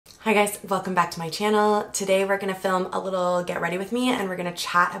Hi guys, welcome back to my channel. Today we're gonna film a little get ready with me and we're gonna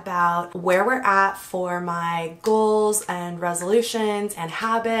chat about where we're at for my goals and resolutions and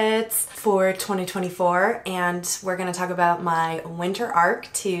habits for 2024, and we're gonna talk about my winter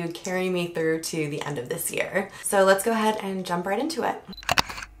arc to carry me through to the end of this year. So let's go ahead and jump right into it.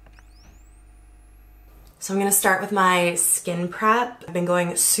 So I'm gonna start with my skin prep. I've been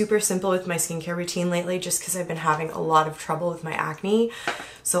going super simple with my skincare routine lately just because I've been having a lot of trouble with my acne.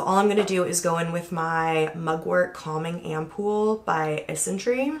 So all I'm gonna do is go in with my Mugwort Calming Ampoule by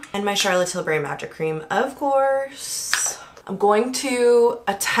Isntree and my Charlotte Tilbury Magic Cream, of course. I'm going to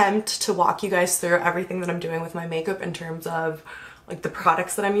attempt to walk you guys through everything that I'm doing with my makeup in terms of like the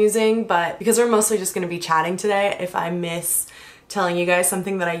products that I'm using, but because we're mostly just gonna be chatting today, if I miss telling you guys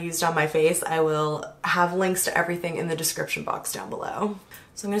something that I used on my face, I will have links to everything in the description box down below.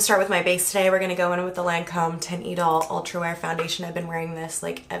 So I'm gonna start with my base today. We're gonna go in with the Lancome Tint Idol Ultra Wear Foundation. I've been wearing this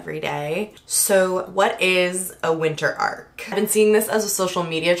like every day. So what is a winter arc? I've been seeing this as a social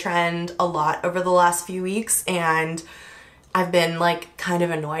media trend a lot over the last few weeks, and I've been like kind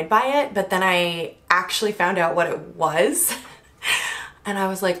of annoyed by it, but then I actually found out what it was. And I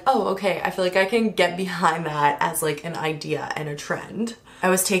was like, oh, okay, I feel like I can get behind that as like an idea and a trend. I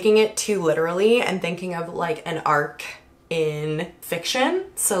was taking it too literally and thinking of like an arc in fiction.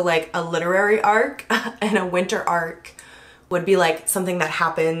 So like a literary arc and a winter arc would be like something that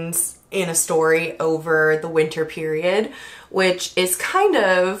happens in a story over the winter period, which is kind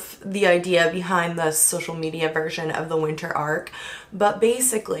of the idea behind the social media version of the winter arc. But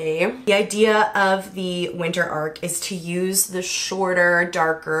basically, the idea of the winter arc is to use the shorter,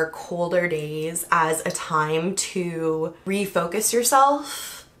 darker, colder days as a time to refocus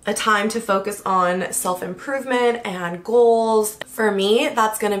yourself, a time to focus on self-improvement and goals. For me,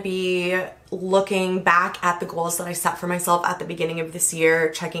 that's gonna be looking back at the goals that I set for myself at the beginning of this year,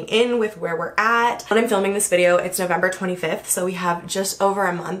 checking in with where we're at. When I'm filming this video, it's November 25th, so we have just over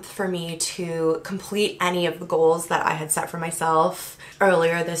a month for me to complete any of the goals that I had set for myself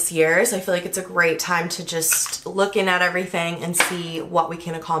earlier this year. So I feel like it's a great time to just look in at everything and see what we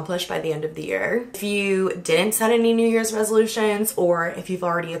can accomplish by the end of the year. If you didn't set any New Year's resolutions, or if you've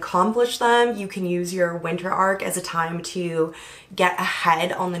already accomplished them, you can use your winter arc as a time to get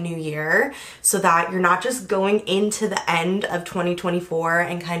ahead on the new year so that you're not just going into the end of 2024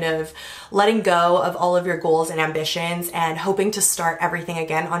 and kind of letting go of all of your goals and ambitions and hoping to start everything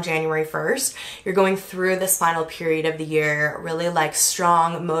again on January 1st. You're going through this final period of the year really like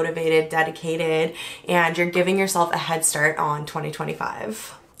strong, motivated, dedicated, and you're giving yourself a head start on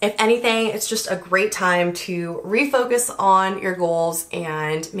 2025. If anything, it's just a great time to refocus on your goals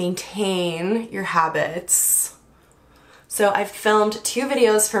and maintain your habits. So I've filmed 2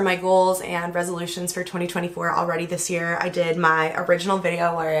 videos for my goals and resolutions for 2024 already this year. I did my original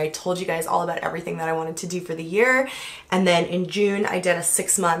video where I told you guys all about everything that I wanted to do for the year. And then in June, I did a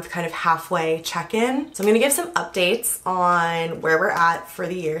 6-month kind of halfway check-in. So I'm gonna give some updates on where we're at for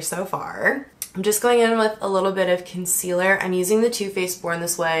the year so far. I'm just going in with a little bit of concealer. I'm using the Too Faced Born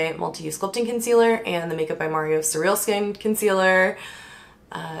This Way Multi-Use Sculpting Concealer and the Makeup by Mario Surreal Skin Concealer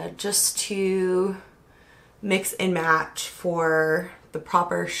just to mix and match for the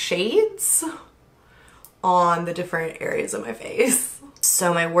proper shades on the different areas of my face.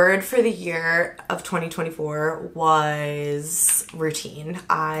 So my word for the year of 2024 was routine.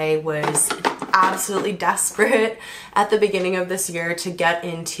 I was absolutely desperate at the beginning of this year to get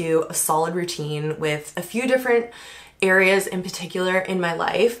into a solid routine with a few different areas in particular in my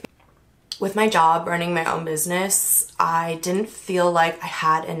life. With my job, running my own business, I didn't feel like I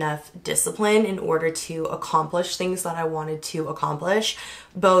had enough discipline in order to accomplish things that I wanted to accomplish,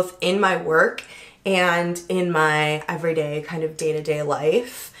 both in my work and in my everyday kind of day-to-day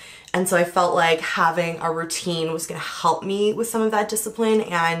life. And so I felt like having a routine was gonna help me with some of that discipline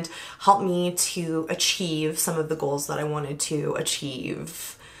and help me to achieve some of the goals that I wanted to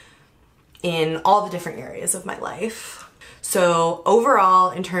achieve in all the different areas of my life. So overall,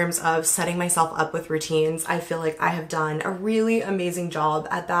 in terms of setting myself up with routines, I feel like I have done a really amazing job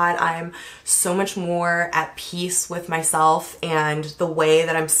at that. I'm so much more at peace with myself and the way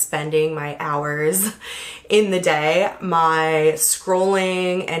that I'm spending my hours in the day. My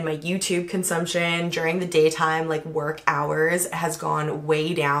scrolling and my YouTube consumption during the daytime, like work hours, has gone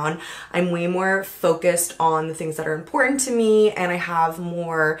way down. I'm way more focused on the things that are important to me, and I have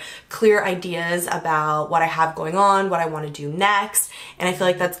more clear ideas about what I have going on, what I want to do next, and I feel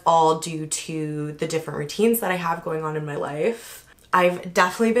like that's all due to the different routines that I have going on in my life. I've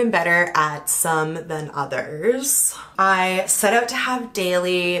definitely been better at some than others. I set out to have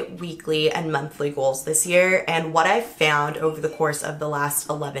daily, weekly, and monthly goals this year, and what I've found over the course of the last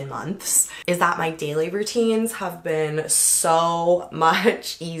 11 months is that my daily routines have been so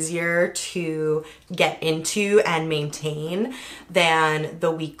much easier to get into and maintain than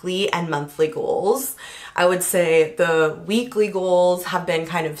the weekly and monthly goals. I would say the weekly goals have been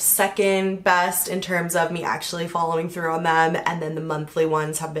kind of second best in terms of me actually following through on them, and then the monthly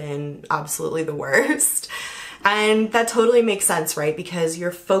ones have been absolutely the worst. And that totally makes sense, right? Because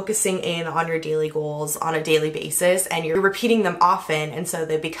you're focusing in on your daily goals on a daily basis and you're repeating them often, and so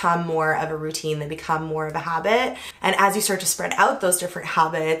they become more of a routine, they become more of a habit. And as you start to spread out those different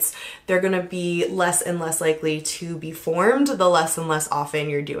habits, they're gonna be less and less likely to be formed the less and less often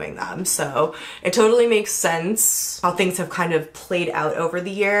you're doing them. So it totally makes sense how things have kind of played out over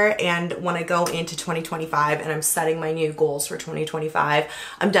the year. And when I go into 2025 and I'm setting my new goals for 2025,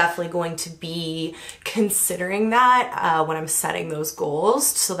 I'm definitely going to be considering that when I'm setting those goals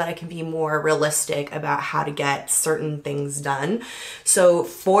so that I can be more realistic about how to get certain things done. So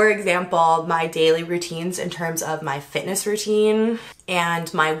for example, my daily routines in terms of my fitness routine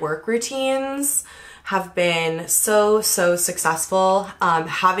and my work routines have been so successful.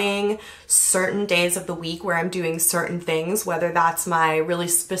 Having certain days of the week where I'm doing certain things, whether that's my really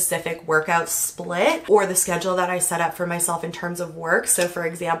specific workout split or the schedule that I set up for myself in terms of work. So for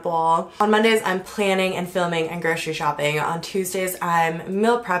example, on Mondays, I'm planning and filming and grocery shopping. On Tuesdays, I'm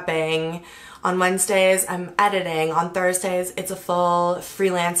meal prepping. On Wednesdays, I'm editing. On Thursdays, it's a full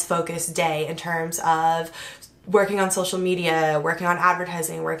freelance focused day in terms of working on social media, working on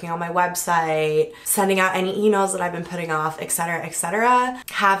advertising, working on my website, sending out any emails that I've been putting off, etc., etc.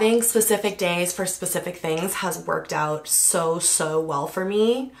 Having specific days for specific things has worked out so well for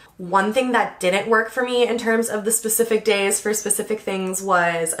me. One thing that didn't work for me in terms of the specific days for specific things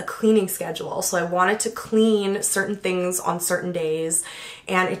was a cleaning schedule. So I wanted to clean certain things on certain days,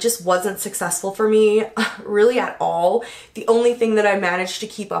 and it just wasn't successful for me really at all. The only thing that I managed to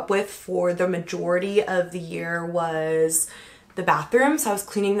keep up with for the majority of the year was the bathroom. So I was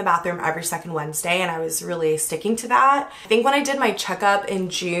cleaning the bathroom every second Wednesday, and I was really sticking to that. I think when I did my checkup in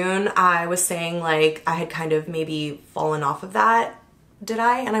June, I was saying like I had kind of maybe fallen off of that. Did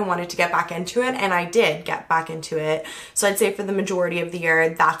I? And I wanted to get back into it, and I did get back into it. So I'd say for the majority of the year,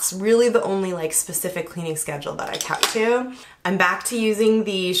 that's really the only like specific cleaning schedule that I kept to. I'm back to using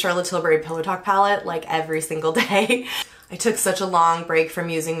the Charlotte Tilbury Pillow Talk palette like every single day. I took such a long break from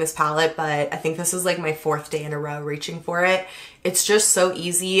using this palette, but I think this is like my 4th day in a row reaching for it. It's just so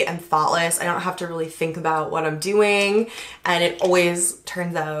easy and thoughtless. I don't have to really think about what I'm doing, and it always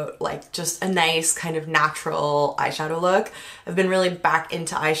turns out like just a nice kind of natural eyeshadow look. I've been really back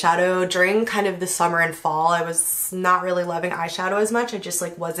into eyeshadow. During kind of the summer and fall, I was not really loving eyeshadow as much. I just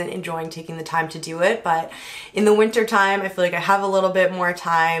like wasn't enjoying taking the time to do it, but in the winter time, I feel like I have a little bit more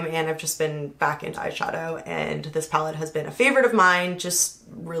time, and I've just been back into eyeshadow, and this palette has been a favorite of mine just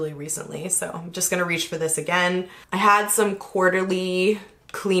really recently, so I'm just gonna reach for this again. I had some quarterly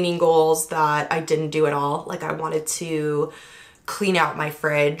cleaning goals that I didn't do at all. Like I wanted to clean out my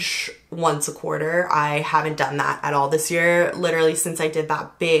fridge once a quarter. I haven't done that at all this year. Literally since I did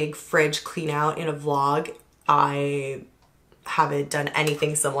that big fridge clean out in a vlog, I haven't done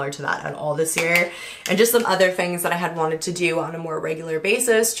anything similar to that at all this year. And just some other things that I had wanted to do on a more regular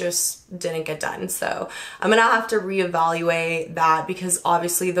basis just didn't get done. So I'm gonna have to reevaluate that, because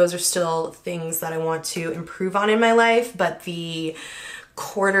obviously those are still things that I want to improve on in my life, but the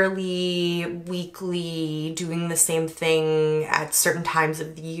quarterly, weekly, doing the same thing at certain times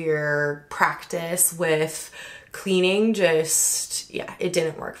of the year practice with cleaning just, yeah, it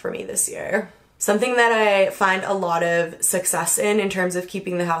didn't work for me this year. Something that I find a lot of success in terms of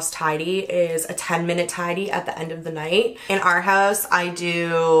keeping the house tidy is a 10-minute tidy at the end of the night. In our house, I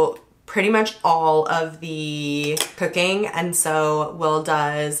do pretty much all of the cooking, and so Will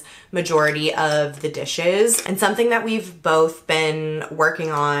does majority of the dishes. And something that we've both been working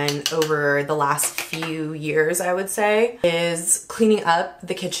on over the last few years, I would say, is cleaning up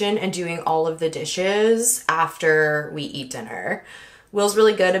the kitchen and doing all of the dishes after we eat dinner. Will's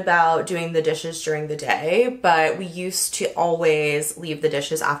really good about doing the dishes during the day, but we used to always leave the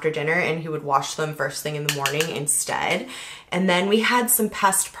dishes after dinner, and he would wash them first thing in the morning instead. And then we had some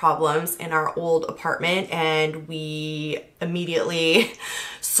pest problems in our old apartment, and we immediately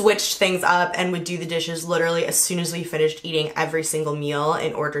switched things up and would do the dishes literally as soon as we finished eating every single meal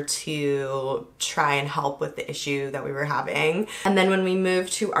in order to try and help with the issue that we were having. And then when we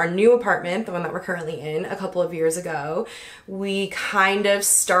moved to our new apartment, the one that we're currently in, a couple of years ago, we kind of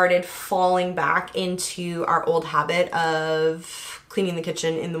started falling back into our old habit of cleaning the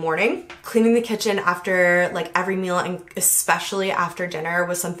kitchen in the morning. Cleaning the kitchen after like every meal, and especially after dinner,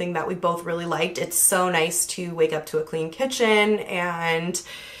 was something that we both really liked. It's so nice to wake up to a clean kitchen, and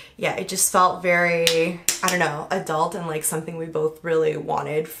yeah, it just felt very, I don't know, adult, and like something we both really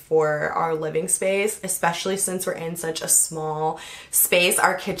wanted for our living space, especially since we're in such a small space.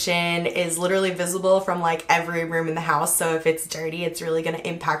 Our kitchen is literally visible from like every room in the house. So if it's dirty, it's really going to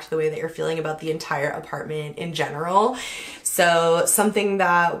impact the way that you're feeling about the entire apartment in general. So something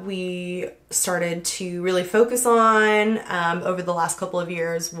that we started to really focus on over the last couple of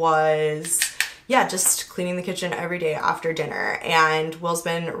years was, yeah, just cleaning the kitchen every day after dinner. And Will's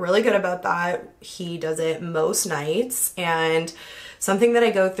been really good about that. He does it most nights. And something that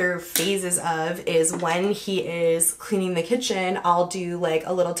I go through phases of is when he is cleaning the kitchen, I'll do like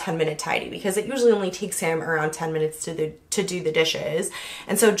a little 10-minute tidy, because it usually only takes him around 10 minutes to do the dishes.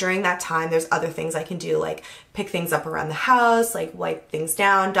 And so during that time, there's other things I can do, like pick things up around the house, like wipe things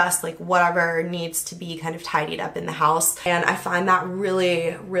down, dust, like whatever needs to be kind of tidied up in the house. And I find that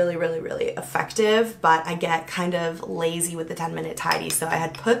really, really, really, really effective, but I get kind of lazy with the 10-minute tidy. So I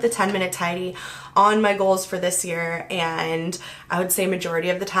had put the 10-minute tidy on my goals for this year, and I would say majority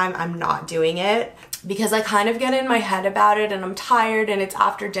of the time I'm not doing it because I kind of get in my head about it, and I'm tired, and it's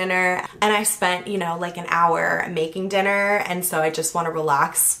after dinner, and I spent, you know, like an hour making dinner, and so I just want to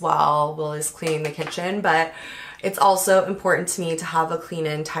relax while Will is cleaning the kitchen. But it's also important to me to have a clean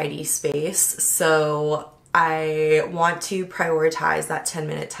and tidy space, so I want to prioritize that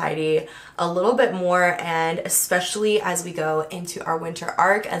 10-minute tidy a little bit more. And especially as we go into our winter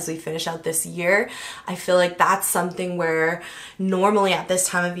arc, as we finish out this year, I feel like that's something where normally at this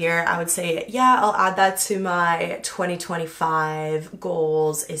time of year I would say, yeah, I'll add that to my 2025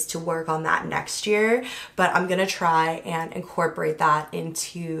 goals, is to work on that next year. But I'm gonna try and incorporate that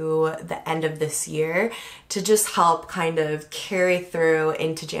into the end of this year to just help kind of carry through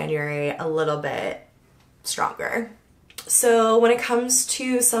into January a little bit stronger. So when it comes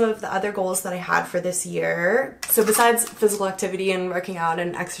to some of the other goals that I had for this year, so besides physical activity and working out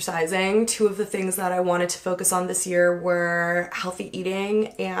and exercising, two of the things that I wanted to focus on this year were healthy eating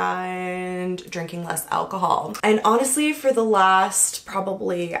and drinking less alcohol. And honestly, for the last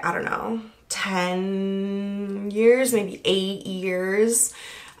probably, I don't know, 10 years, maybe 8 years,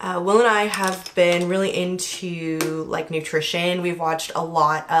 Will and I have been really into like nutrition. We've watched a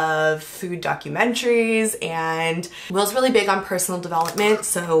lot of food documentaries, and Will's really big on personal development.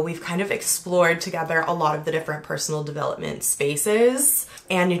 So we've kind of explored together a lot of the different personal development spaces,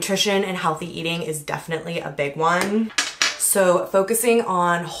 and nutrition and healthy eating is definitely a big one. So focusing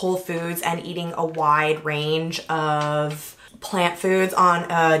on whole foods and eating a wide range of plant foods on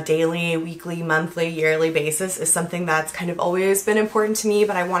a daily, weekly, monthly, yearly basis is something that's kind of always been important to me,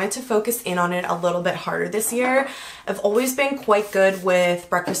 but I wanted to focus in on it a little bit harder this year. I've always been quite good with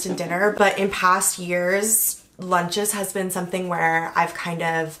breakfast and dinner, but in past years, lunches has been something where I've kind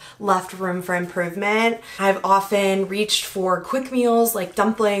of left room for improvement. I've often reached for quick meals like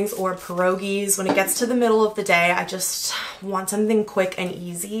dumplings or pierogies. When it gets to the middle of the day, I just want something quick and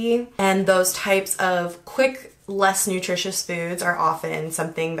easy. And those types of quick, less nutritious foods are often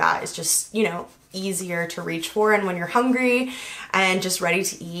something that is just, you know, easier to reach for. And when you're hungry and just ready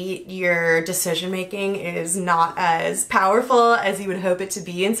to eat, your decision making is not as powerful as you would hope it to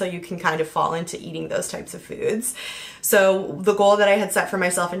be, and so you can kind of fall into eating those types of foods. So the goal that I had set for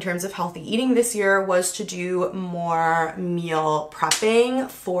myself in terms of healthy eating this year was to do more meal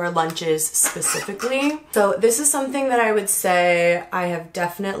prepping for lunches specifically. So this is something that I would say I have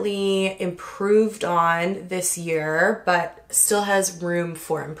definitely improved on this year, but still has room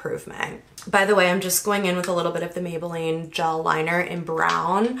for improvement. By the way, I'm just going in with a little bit of the Maybelline gel liner in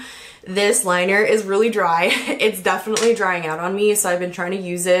brown. This liner is really dry. It's definitely drying out on me, so I've been trying to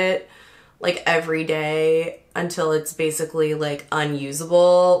use it like every day until it's basically like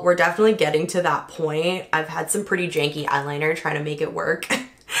unusable. We're definitely getting to that point. I've had some pretty janky eyeliner trying to make it work.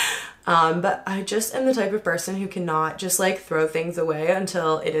 But I just am the type of person who cannot just like throw things away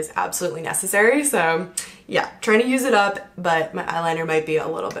until it is absolutely necessary. So yeah, trying to use it up, but my eyeliner might be a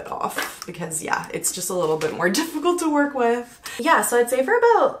little bit off because yeah, it's just a little bit more difficult to work with. Yeah, so I'd say for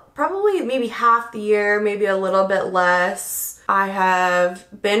about probably maybe half the year, maybe a little bit less, I have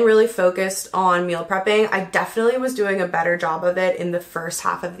been really focused on meal prepping. I definitely was doing a better job of it in the first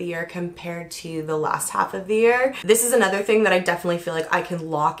half of the year compared to the last half of the year. This is another thing that I definitely feel like I can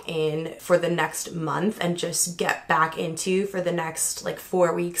lock in for the next month and just get back into for the next like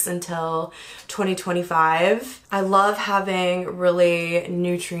 4 weeks until 2025. I love having really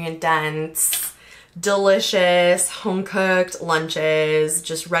nutrient dense, delicious, home-cooked lunches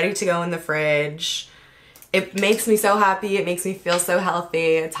just ready to go in the fridge. It makes me so happy. It makes me feel so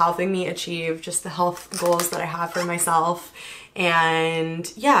healthy. It's helping me achieve just the health goals that I have for myself.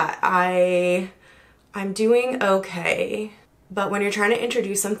 And yeah, I'm doing okay. But when you're trying to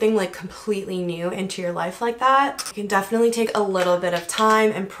introduce something like completely new into your life like that, it can definitely take a little bit of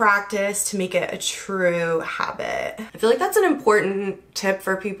time and practice to make it a true habit. I feel like that's an important tip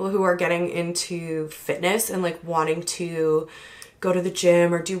for people who are getting into fitness and like wanting to go to the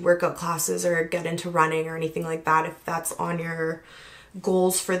gym or do workout classes or get into running or anything like that, if that's on your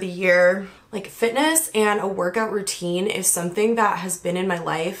goals for the year. Like fitness and a workout routine is something that has been in my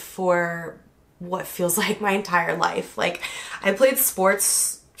life for what feels like my entire life. Like I played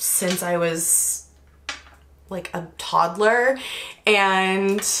sports since I was like a toddler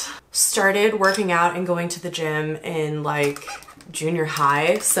and started working out and going to the gym in like junior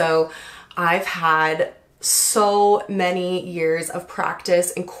high. So I've had so many years of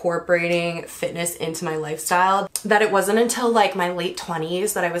practice incorporating fitness into my lifestyle that it wasn't until like my late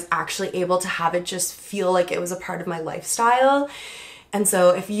 20s that I was actually able to have it just feel like it was a part of my lifestyle. And so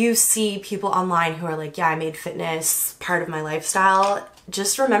if you see people online who are like, yeah, I made fitness part of my lifestyle,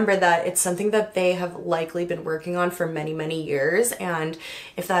 just remember that it's something that they have likely been working on for many, many years. And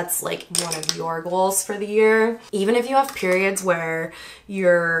if that's like one of your goals for the year, even if you have periods where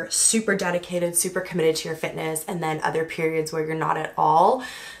you're super dedicated, super committed to your fitness, and then other periods where you're not at all,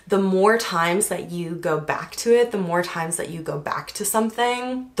 the more times that you go back to it, the more times that you go back to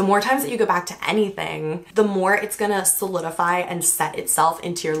something, the more times that you go back to anything, the more it's gonna solidify and set itself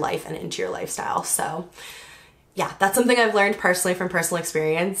into your life and into your lifestyle. So yeah, that's something I've learned personally from personal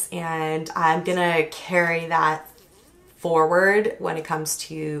experience, and I'm gonna carry that forward when it comes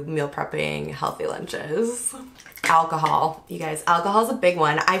to meal prepping healthy lunches. Alcohol, you guys, alcohol is a big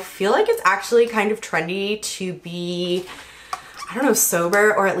one. I feel like it's actually kind of trendy to be, I don't know,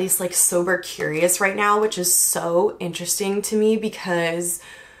 sober, or at least like sober curious right now, which is so interesting to me because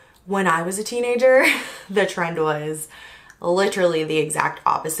when I was a teenager, the trend was literally the exact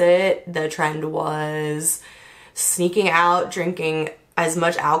opposite. The trend was sneaking out, drinking as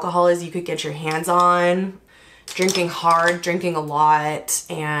much alcohol as you could get your hands on, drinking hard, drinking a lot,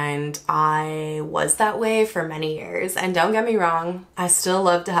 and I was that way for many years. And don't get me wrong, I still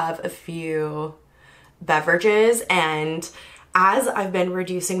love to have a few beverages, and as I've been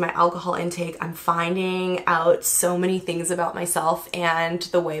reducing my alcohol intake, I'm finding out so many things about myself and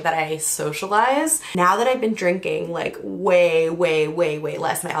the way that I socialize. Now that I've been drinking like way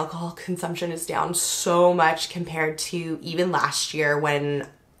less, my alcohol consumption is down so much compared to even last year when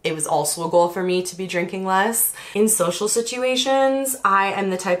it was also a goal for me to be drinking less. In social situations, I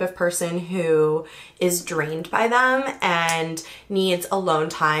am the type of person who is drained by them and needs alone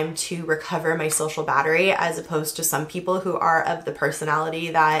time to recover my social battery, as opposed to some people who are of the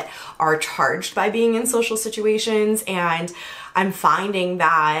personality that are charged by being in social situations. And I'm finding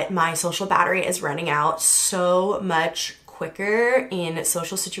that my social battery is running out so much quicker in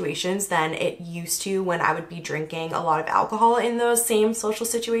social situations than it used to when I would be drinking a lot of alcohol in those same social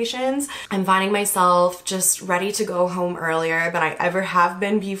situations. I'm finding myself just ready to go home earlier than I ever have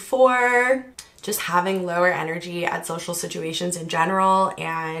been before, just having lower energy at social situations in general,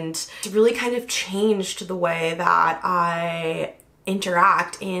 and it really kind of changed the way that I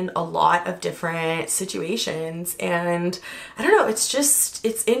interact in a lot of different situations. And I don't know,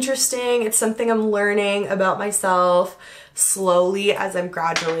 it's interesting. It's something I'm learning about myself slowly as I'm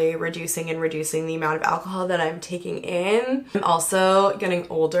gradually reducing the amount of alcohol that I'm taking in. I'm also getting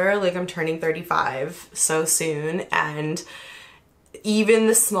older, like I'm turning 35 so soon, and even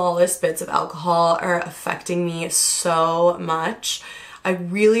the smallest bits of alcohol are affecting me so much. I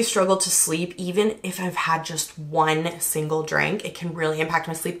really struggle to sleep even if I've had just one single drink. It can really impact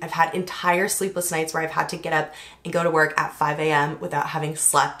my sleep. I've had entire sleepless nights where I've had to get up and go to work at 5 a.m. without having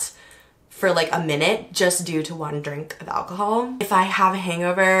slept for like a minute just due to one drink of alcohol. If I have a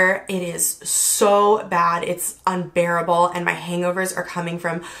hangover, it is so bad, it's unbearable, and my hangovers are coming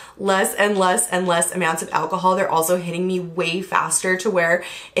from less and less amounts of alcohol. They're also hitting me way faster, to where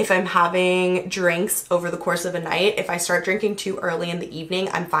if I'm having drinks over the course of a night, if I start drinking too early in the evening,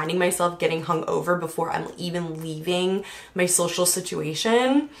 I'm finding myself getting hungover before I'm even leaving my social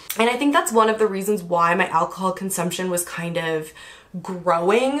situation. And I think that's one of the reasons why my alcohol consumption was kind of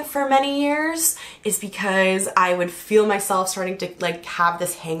growing for many years, is because I would feel myself starting to like have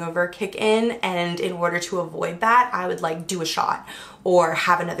this hangover kick in, and in order to avoid that, I would like do a shot or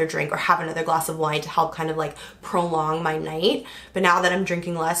have another drink or have another glass of wine to help kind of like prolong my night. But now that I'm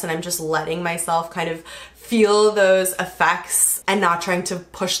drinking less and I'm just letting myself kind of feel those effects and not trying to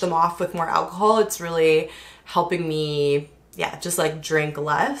push them off with more alcohol, it's really helping me, yeah, just like drink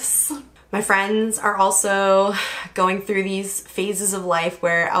less. My friends are also going through these phases of life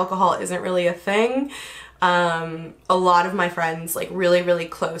where alcohol isn't really a thing. A lot of my friends, like really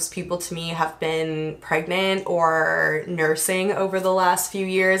close people to me, have been pregnant or nursing over the last few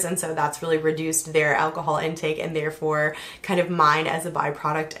years, and so that's really reduced their alcohol intake and therefore kind of mine as a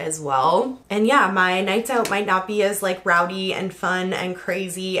byproduct as well. And yeah, my nights out might not be as like rowdy and fun and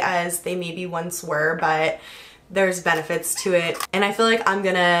crazy as they maybe once were, but there's benefits to it. And I feel like I'm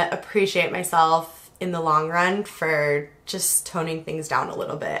gonna appreciate myself in the long run for just toning things down a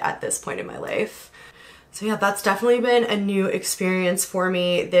little bit at this point in my life. So yeah, that's definitely been a new experience for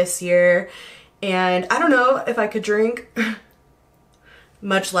me this year. And I don't know if I could drink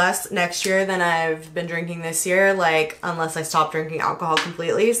much less next year than I've been drinking this year, like unless I stop drinking alcohol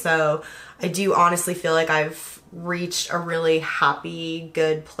completely. So I do honestly feel like I've reached a really happy,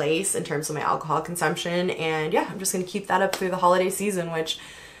 good place in terms of my alcohol consumption. And yeah, I'm just gonna keep that up through the holiday season, which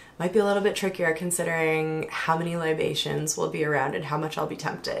might be a little bit trickier considering how many libations will be around and how much I'll be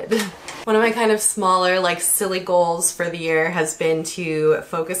tempted. One of my kind of smaller, like silly goals for the year has been to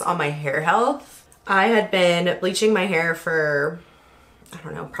focus on my hair health. I had been bleaching my hair for, I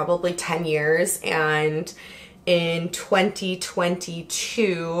don't know, probably 10 years, and in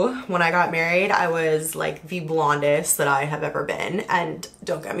 2022, when I got married, I was like the blondest that I have ever been. And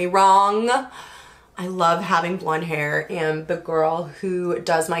don't get me wrong, I love having blonde hair, and the girl who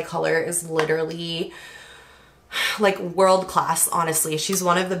does my color is literally like world class, honestly. She's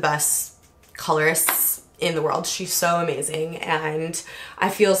one of the best colorists in the world. She's so amazing, and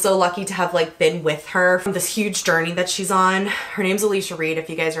I feel so lucky to have like been with her from this huge journey that she's on. Her name's Alicia Reed. If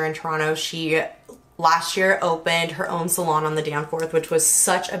you guys are in Toronto, she last year opened her own salon on the Danforth, which was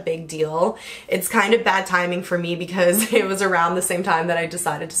such a big deal. It's kind of bad timing for me because it was around the same time that I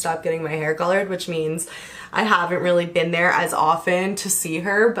decided to stop getting my hair colored, which means I haven't really been there as often to see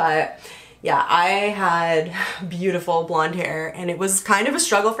her. But yeah, I had beautiful blonde hair, and it was kind of a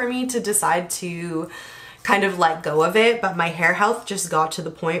struggle for me to decide to kind of let go of it, but my hair health just got to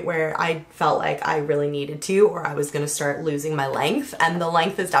the point where I felt like I really needed to, or I was gonna start losing my length, and the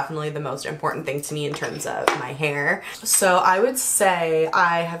length is definitely the most important thing to me in terms of my hair. So I would say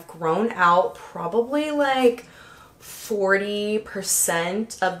I have grown out probably like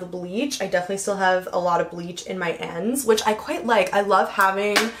 40% of the bleach. I definitely still have a lot of bleach in my ends, which I quite like. I love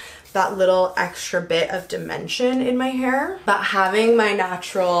having that little extra bit of dimension in my hair, but having my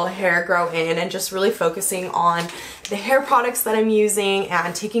natural hair grow in and just really focusing on the hair products that I'm using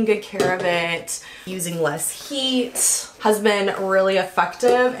and taking good care of it, using less heat has been really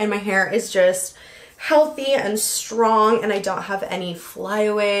effective, and my hair is just healthy and strong, and I don't have any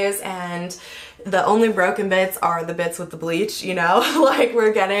flyaways, and the only broken bits are the bits with the bleach, you know? Like,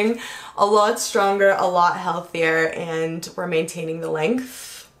 we're getting a lot stronger, a lot healthier, and we're maintaining the length.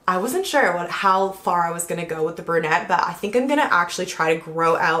 I wasn't sure how far I was gonna go with the brunette, but I think I'm gonna actually try to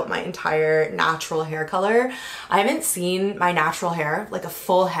grow out my entire natural hair color. I haven't seen my natural hair, like a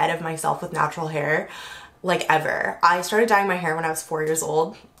full head of myself with natural hair, like ever. I started dyeing my hair when I was 4 years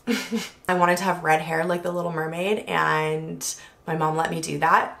old. I wanted to have red hair like the Little Mermaid, and my mom let me do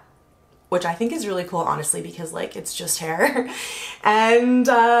that, which I think is really cool, honestly, because like it's just hair. And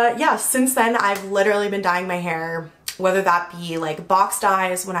yeah, since then I've literally been dyeing my hair, whether that be like box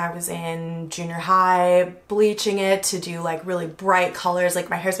dyes when I was in junior high, bleaching it to do like really bright colors.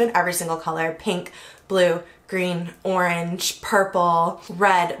 Like my hair's been every single color: pink, blue, green, orange, purple,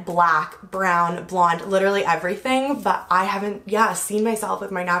 red, black, brown, blonde, literally everything. But I haven't, yeah, seen myself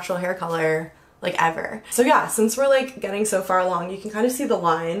with my natural hair color like ever. So yeah, since we're like getting so far along, you can kind of see the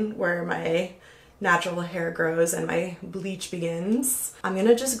line where my natural hair grows and my bleach begins. I'm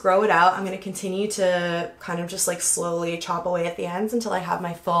gonna just grow it out. I'm gonna continue to kind of just like slowly chop away at the ends until I have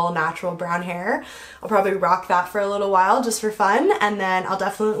my full natural brown hair. I'll probably rock that for a little while just for fun, and then I'll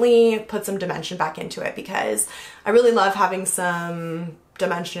definitely put some dimension back into it because I really love having some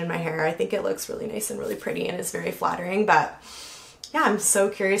dimension in my hair. I think it looks really nice and really pretty and is very flattering. But yeah, I'm so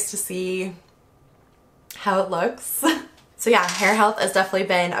curious to see how it looks. So yeah, hair health has definitely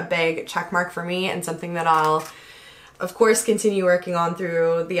been a big check mark for me, and something that I'll of course continue working on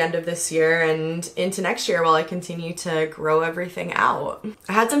through the end of this year and into next year while I continue to grow everything out.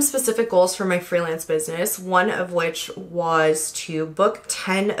 I had some specific goals for my freelance business, one of which was to book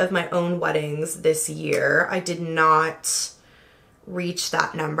 10 of my own weddings this year. I did not reach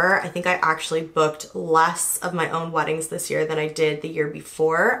that number. I think I actually booked less of my own weddings this year than I did the year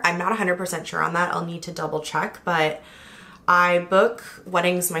before. I'm not 100% sure on that. I'll need to double check, but I book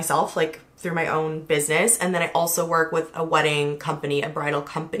weddings myself like through my own business. And then I also work with a wedding company, a bridal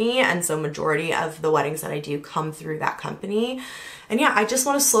company. And so majority of the weddings that I do come through that company. And yeah, I just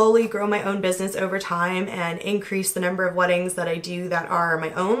want to slowly grow my own business over time and increase the number of weddings that I do that are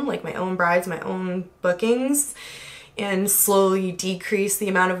my own, like my own brides, my own bookings, and slowly decrease the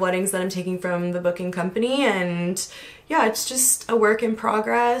amount of weddings that I'm taking from the booking company. And yeah, it's just a work in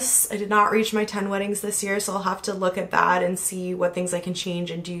progress. I did not reach my 10 weddings this year, so I'll have to look at that and see what things I can change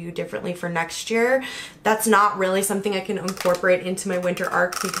and do differently for next year. That's not really something I can incorporate into my winter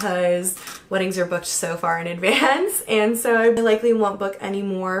arc because weddings are booked so far in advance, and so I likely won't book any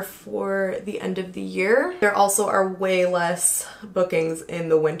more for the end of the year. There also are way less bookings in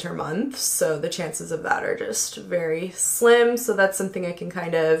the winter months, so the chances of that are just very slim. So that's something I can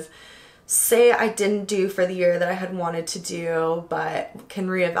kind of say I didn't do for the year that I had wanted to do, but can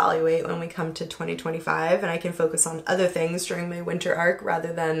reevaluate when we come to 2025, and I can focus on other things during my winter arc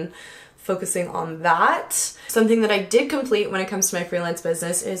rather than focusing on that. Something that I did complete when it comes to my freelance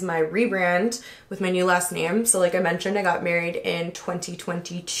business is my rebrand with my new last name. So like I mentioned, I got married in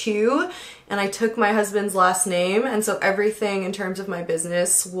 2022 and I took my husband's last name, and so everything in terms of my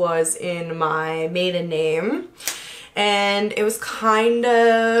business was in my maiden name. And it was kind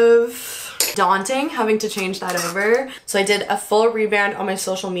of daunting having to change that over. So I did a full rebrand on my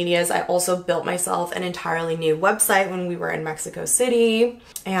social medias. I also built myself an entirely new website when we were in Mexico City,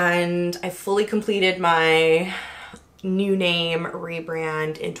 and I fully completed my new name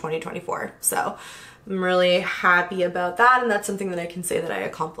rebrand in 2024. So I'm really happy about that, and that's something that I can say that I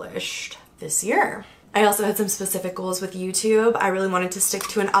accomplished this year. I also had some specific goals with YouTube. I really wanted to stick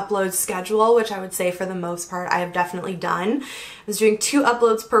to an upload schedule, which I would say for the most part I have definitely done. I was doing 2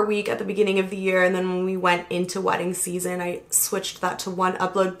 uploads per week at the beginning of the year, and then when we went into wedding season, I switched that to 1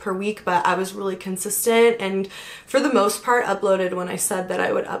 upload per week, but I was really consistent and for the most part uploaded when I said that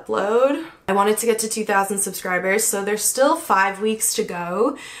I would upload. I wanted to get to 2,000 subscribers, so there's still 5 weeks to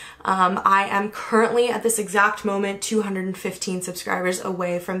go. I am currently at this exact moment 215 subscribers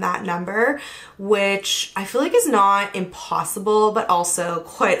away from that number, which I feel like is not impossible, but also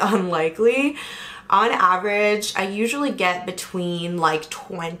quite unlikely. On average, I usually get between like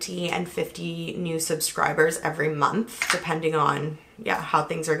 20 and 50 new subscribers every month, depending on how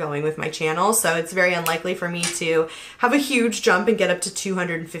things are going with my channel. So it's very unlikely for me to have a huge jump and get up to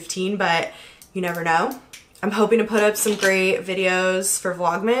 215, but you never know. I'm hoping to put up some great videos for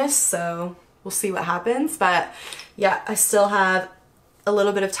Vlogmas, so we'll see what happens. But yeah, I still have a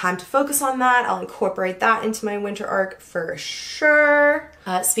little bit of time to focus on that. I'll incorporate that into my winter arc for sure.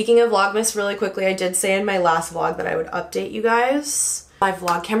 Speaking of Vlogmas, really quickly, I did say in my last vlog that I would update you guys. My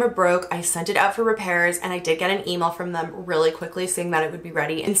vlog camera broke. I sent it out for repairs, and I did get an email from them really quickly saying that it would be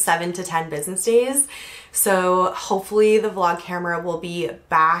ready in 7 to 10 business days. So hopefully the vlog camera will be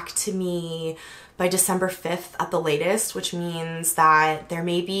back to me by December 5th at the latest, which means that there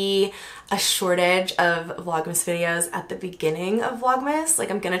may be a shortage of Vlogmas videos at the beginning of Vlogmas.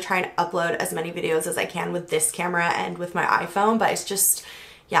 Like, I'm gonna try and upload as many videos as I can with this camera and with my iPhone, but it's just,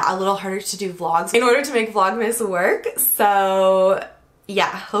 a little harder to do vlogs in order to make Vlogmas work. So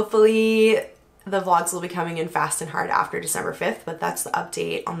yeah, hopefully the vlogs will be coming in fast and hard after December 5th, but that's the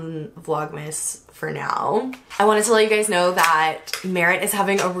update on Vlogmas for now. I wanted to let you guys know that Merit is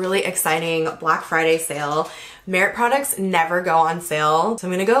having a really exciting Black Friday sale. Merit products never go on sale. So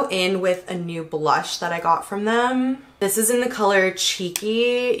I'm gonna go in with a new blush that I got from them. This is in the color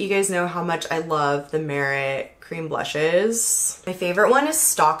Cheeky. You guys know how much I love the Merit cream blushes. My favorite one is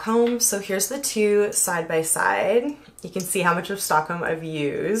Stockholm. So here's the 2 side by side. You can see how much of Stockholm I've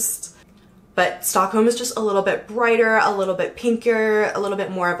used. But Stockholm is just a little bit brighter, a little bit pinker, a little bit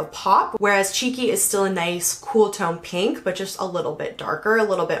more of a pop, whereas Cheeky is still a nice cool tone pink, but just a little bit darker, a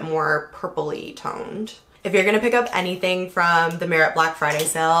little bit more purpley toned. If you're gonna pick up anything from the Merit Black Friday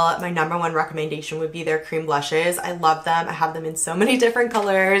sale, my #1 recommendation would be their cream blushes. I love them. I have them in so many different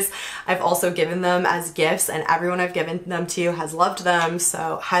colors. I've also given them as gifts, and everyone I've given them to has loved them,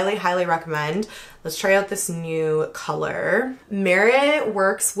 so highly, highly recommend. Let's try out this new color. Merit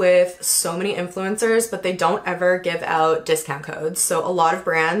works with so many influencers, but they don't ever give out discount codes. So a lot of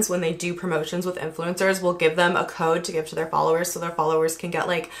brands, when they do promotions with influencers, will give them a code to give to their followers so their followers can get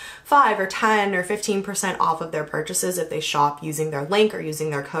like 5 or 10 or 15% off of their purchases if they shop using their link or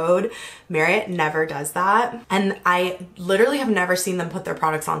using their code. Merit never does that. And I literally have never seen them put their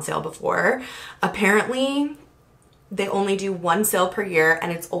products on sale before. Apparently, They only do one sale per year and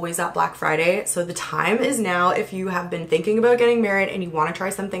it's always at Black Friday. So the time is now if you have been thinking about getting Merit and you want to try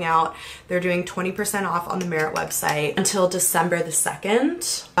something out. They're doing 20% off on the Merit website until December the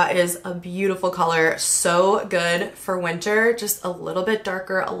 2nd. That is a beautiful color. So good for winter. Just a little bit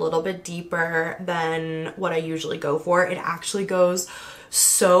darker, a little bit deeper than what I usually go for. It actually goes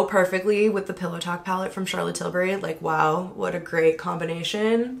so perfectly with the Pillow Talk palette from Charlotte Tilbury. Like, wow, what a great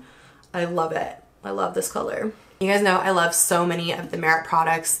combination. I love it. I love this color. You guys know I love so many of the Merit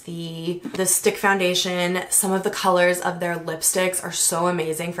products. The stick foundation, some of the colors of their lipsticks are so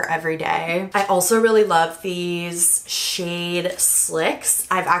amazing for every day. I also really love these shade slicks.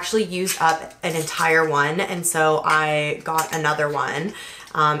 I've actually used up an entire one, and so I got another one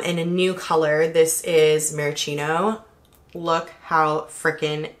in a new color. This is Maraschino. Look how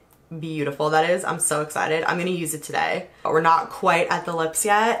freaking beautiful that is. I'm so excited. I'm gonna use it today. But we're not quite at the lips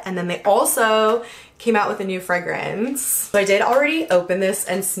yet. And then they also came out with a new fragrance. So I did already open this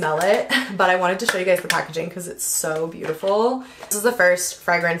and smell it, but I wanted to show you guys the packaging because it's so beautiful. This is the first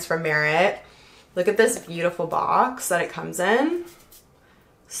fragrance from Merit. Look at this beautiful box that it comes in.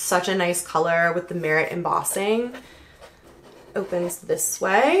 Such a nice color with the Merit embossing. Opens this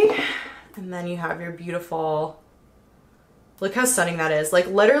way, and then you have your beautiful. Look how stunning that is. Like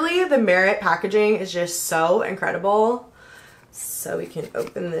literally the Merit packaging is just so incredible. So we can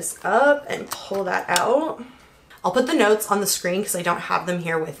open this up and pull that out. I'll put the notes on the screen because I don't have them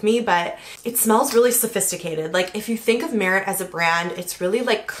here with me, but it smells really sophisticated. Like if you think of Merit as a brand, it's really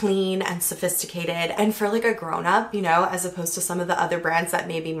like clean and sophisticated and for like a grown-up, you know, as opposed to some of the other brands that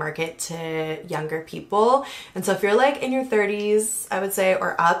maybe market to younger people. And so if you're like in your 30s, I would say,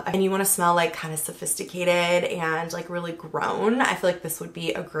 or up, and you want to smell like kind of sophisticated and like really grown, I feel like this would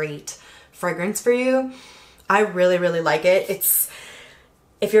be a great fragrance for you. I really, really like it.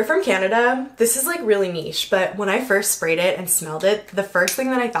 If you're from Canada, this is like really niche, but when I first sprayed it and smelled it, the first thing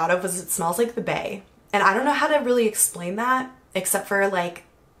that I thought of was it smells like the Bay. And I don't know how to really explain that except for like,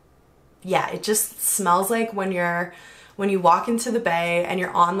 yeah, it just smells like when you walk into the Bay and you're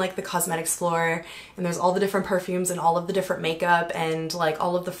on like the cosmetics floor and there's all the different perfumes and all of the different makeup and like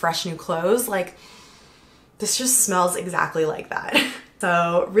all of the fresh new clothes, like this just smells exactly like that.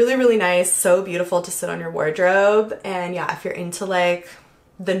 So really, really nice, so beautiful to sit on your wardrobe. And yeah, if you're into like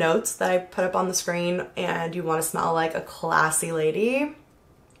the notes that I put up on the screen and you want to smell like a classy lady,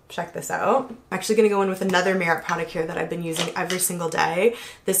 check this out. I'm actually going to go in with another Merit product here that I've been using every single day.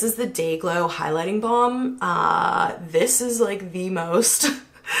 This is the Day Glow Highlighting Balm. This is like the most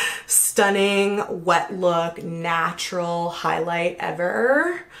stunning wet look natural highlight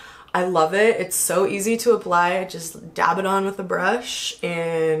ever. I love it. It's so easy to apply. I just dab it on with a brush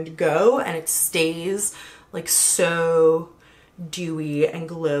and go, and it stays like so dewy and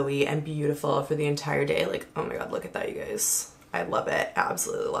glowy and beautiful for the entire day. Like, oh my god, look at that, you guys. I love it.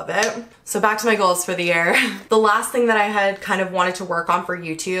 Absolutely love it. So back to my goals for the year. The last thing that I had kind of wanted to work on for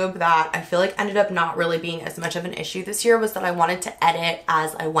YouTube that I feel like ended up not really being as much of an issue this year was that I wanted to edit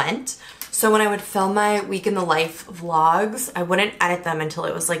as I went. So when I would film my week in the life vlogs, I wouldn't edit them until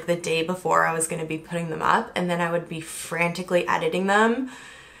it was like the day before I was going to be putting them up, and then I would be frantically editing them.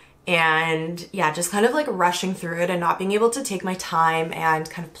 And yeah, just kind of like rushing through it and not being able to take my time and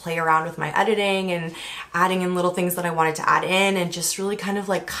kind of play around with my editing and adding in little things that I wanted to add in and just really kind of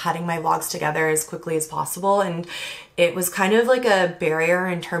like cutting my vlogs together as quickly as possible. And it was kind of like a barrier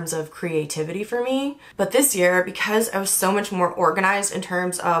in terms of creativity for me. But this year, because I was so much more organized in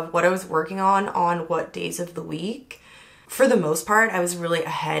terms of what I was working on what days of the week, for the most part, I was really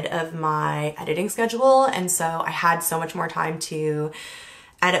ahead of my editing schedule. And so I had so much more time to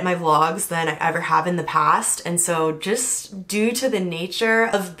edit my vlogs than I ever have in the past. And so just due to the nature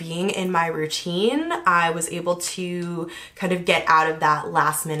of being in my routine, I was able to kind of get out of that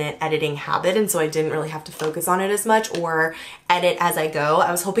last minute editing habit. And so I didn't really have to focus on it as much or edit as I go. I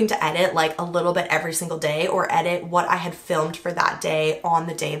was hoping to edit like a little bit every single day or edit what I had filmed for that day on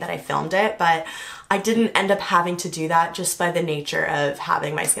the day that I filmed it. But I didn't end up having to do that just by the nature of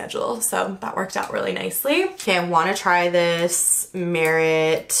having my schedule. So that worked out really nicely. Okay, I want to try this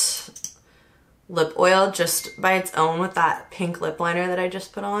Merit lip oil just by its own with that pink lip liner that I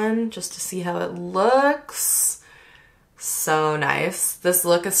just put on, just to see how it looks. So nice. This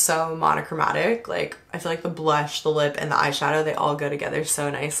look is so monochromatic. Like, I feel like the blush, the lip, and the eyeshadow, they all go together so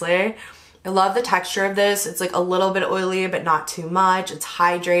nicely. I love the texture of this. It's like a little bit oily, but not too much. It's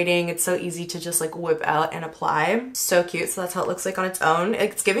hydrating. It's so easy to just like whip out and apply. So cute. So that's how it looks like on its own.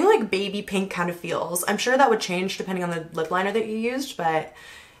 It's giving like baby pink kind of feels. I'm sure that would change depending on the lip liner that you used, but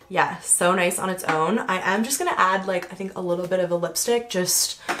yeah, so nice on its own. I am just gonna add like, I think a little bit of a lipstick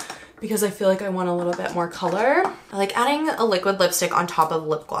just because I feel like I want a little bit more color. I like adding a liquid lipstick on top of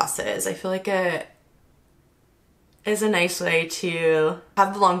lip glosses. I feel like it is a nice way to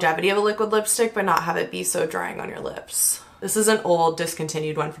have the longevity of a liquid lipstick but not have it be so drying on your lips. This is an old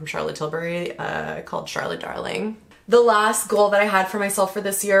discontinued one from Charlotte Tilbury called Charlotte Darling. The last goal that I had for myself for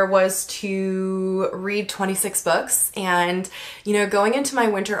this year was to read 26 books, and you know, going into my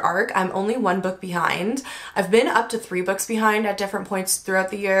winter arc, I'm only 1 book behind. I've been up to 3 books behind at different points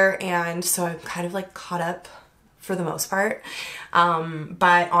throughout the year, and so I'm kind of like caught up for the most part.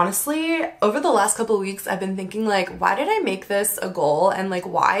 But honestly, over the last couple of weeks, I've been thinking like, why did I make this a goal? And like,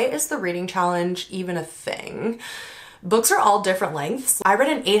 why is the reading challenge even a thing? Books are all different lengths. I read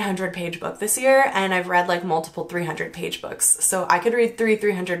an 800-page book this year, and I've read like multiple 300-page books. So I could read 3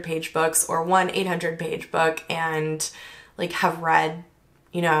 300-page books or 1 800-page book and like have read,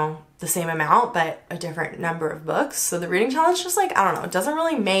 you know, the same amount, but a different number of books. So the reading challenge just like, I don't know, it doesn't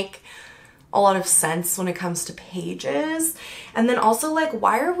really make a lot of sense when it comes to pages. And then also like,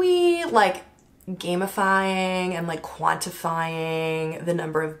 why are we like gamifying and like quantifying the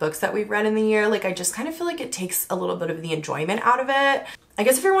number of books that we've read in the year? Like, I just kind of feel like it takes a little bit of the enjoyment out of it. I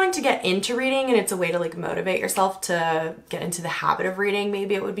guess if you're wanting to get into reading and it's a way to like motivate yourself to get into the habit of reading,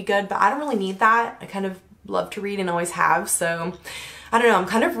 maybe it would be good, but I don't really need that. I kind of love to read and always have. So I don't know, I'm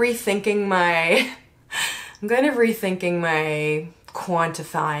kind of rethinking my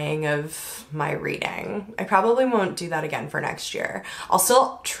quantifying of my reading. I probably won't do that again for next year. I'll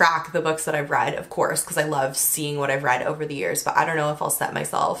still track the books that I've read, of course, because I love seeing what I've read over the years, but I don't know if I'll set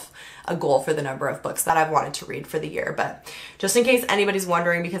myself a goal for the number of books that I've wanted to read for the year. But just in case anybody's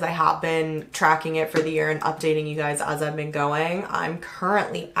wondering, because I have been tracking it for the year and updating you guys as I've been going, I'm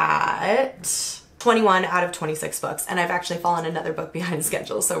currently at 21 out of 26 books, and I've actually fallen another book behind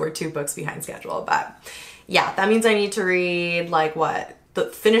schedule, so we're 2 books behind schedule. But yeah, that means I need to read like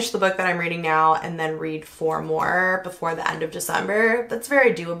finish the book that I'm reading now and then read 4 more before the end of December. That's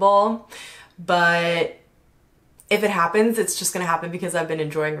very doable, but if it happens, it's just gonna happen because I've been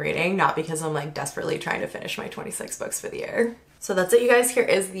enjoying reading, not because I'm like desperately trying to finish my 26 books for the year. So that's it, you guys. Here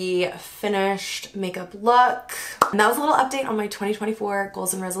is the finished makeup look. And that was a little update on my 2024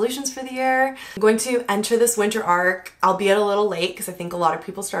 goals and resolutions for the year. I'm going to enter this winter arc, albeit a little late because I think a lot of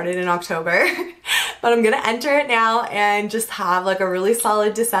people started in October, but I'm gonna enter it now and just have like a really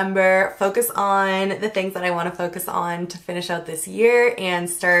solid December, focus on the things that I wanna focus on to finish out this year and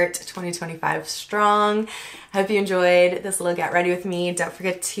start 2025 strong. I hope you enjoyed this little get ready with me. Don't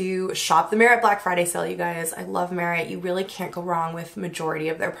forget to shop the Merit Black Friday sale, you guys. I love Merit. You really can't go wrong with majority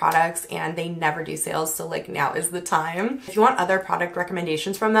of their products, and they never do sales, so like now is the time. If you want other product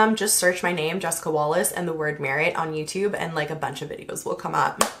recommendations from them, just search my name, Jessica Wallace, and the word Merit on YouTube, and like a bunch of videos will come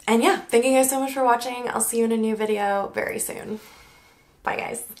up. And yeah, thank you guys so much for watching. I'll see you in a new video very soon. Bye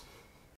guys.